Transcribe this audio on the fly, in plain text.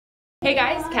Hey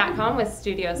guys, Catcom with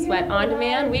Studio Sweat On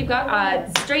Demand. We've got a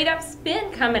straight up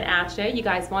spin coming at you. You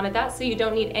guys wanted that, so you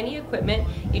don't need any equipment.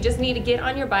 You just need to get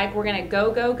on your bike. We're gonna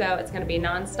go, go, go. It's gonna be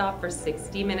non-stop for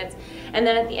 60 minutes. And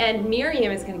then at the end,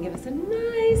 Miriam is gonna give us a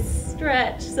nice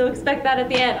stretch. So expect that at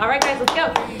the end. All right guys, let's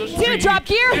go. Do drop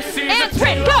gear and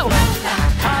sprint, go!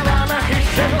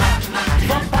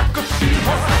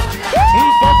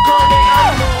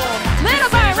 Little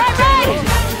bar, right, right.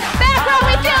 Back row,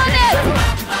 we feeling this.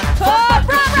 Oh,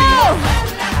 front row.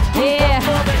 Yeah.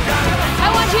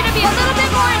 I want you to be a little bit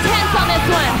more intense on this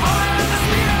one.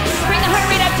 Bring the heart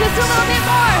rate up just a little bit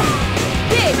more.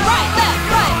 Big, right, left,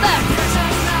 right, left.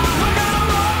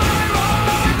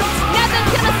 Nothing's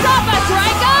gonna stop us,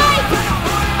 right, guys?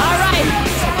 All right,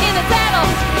 in the saddle.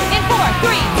 In 4,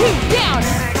 3, 2, down.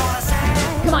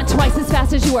 Come on, twice as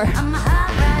fast as you were.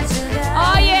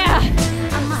 Oh yeah.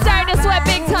 Starting to sweat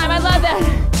big time. I love that.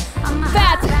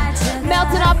 Fat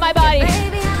melting off my body. 1, 2.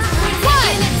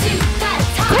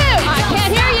 I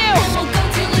can't hear you.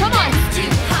 Come on.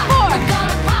 4,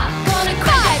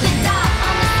 5.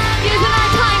 Using our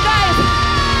time, guys,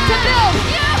 to build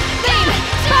lean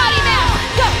body mass.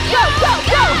 Go, go, go,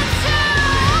 go.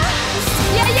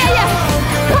 Yeah, yeah, yeah.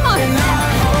 Come on.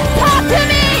 Talk to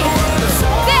me.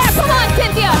 There, come on,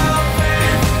 Cynthia.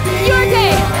 Your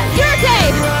day. Your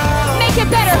day. Make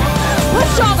it better.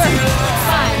 Push shoulder.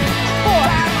 5, 4,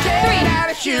 3,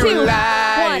 2.